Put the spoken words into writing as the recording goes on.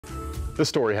This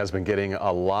story has been getting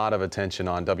a lot of attention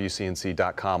on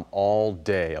WCNC.com all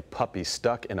day. A puppy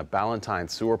stuck in a Ballantine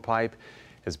sewer pipe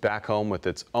is back home with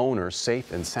its owner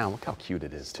safe and sound. Look how cute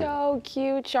it is, too. So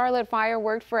cute. Charlotte Fire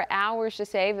worked for hours to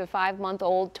save the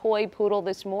 5-month-old toy poodle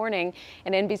this morning.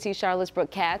 And NBC Charlotte's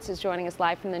Brooke Katz is joining us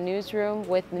live from the newsroom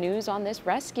with news on this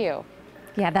rescue.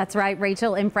 Yeah, that's right,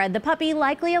 Rachel and Fred. The puppy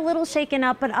likely a little shaken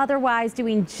up, but otherwise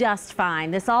doing just fine.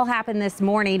 This all happened this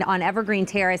morning on Evergreen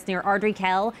Terrace near Ardrey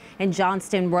Kell and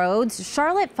Johnston Roads.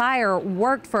 Charlotte Fire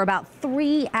worked for about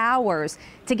 3 hours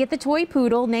to get the toy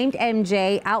poodle named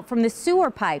MJ out from the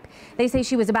sewer pipe. They say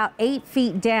she was about 8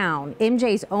 feet down.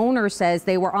 MJ's owner says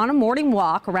they were on a morning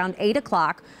walk around 8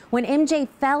 o'clock when MJ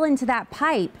fell into that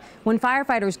pipe. When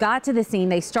firefighters got to the scene,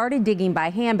 they started digging by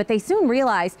hand, but they soon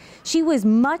realized she was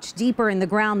much deeper in the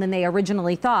ground than they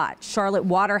originally thought. Charlotte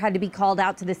Water had to be called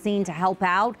out to the scene to help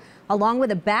out, along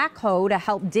with a backhoe to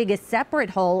help dig a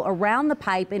separate hole around the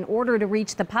pipe in order to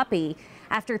reach the puppy.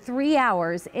 After 3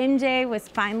 hours, MJ was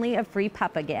finally a free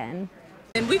pup again.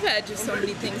 And we've had just so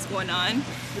many things going on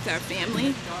with our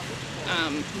family,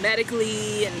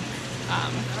 medically, and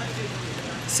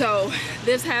so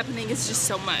this happening is just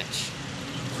so much.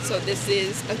 So this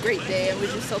is a great day, and we're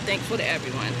just so thankful to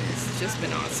everyone. It's just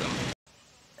been awesome.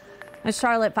 As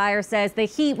Charlotte Fire says, the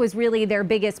heat was really their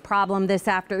biggest problem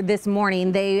this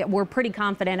morning. They were pretty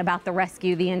confident about the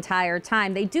rescue the entire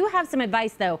time. They do have some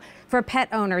advice, though, for pet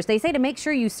owners. They say to make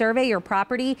sure you survey your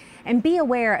property and be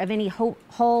aware of any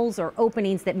holes or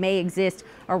openings that may exist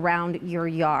around your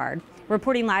yard.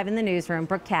 Reporting live in the newsroom,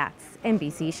 Brooke Katz,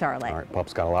 NBC Charlotte. All right,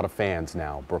 Pup's got a lot of fans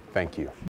now. Brooke, thank you.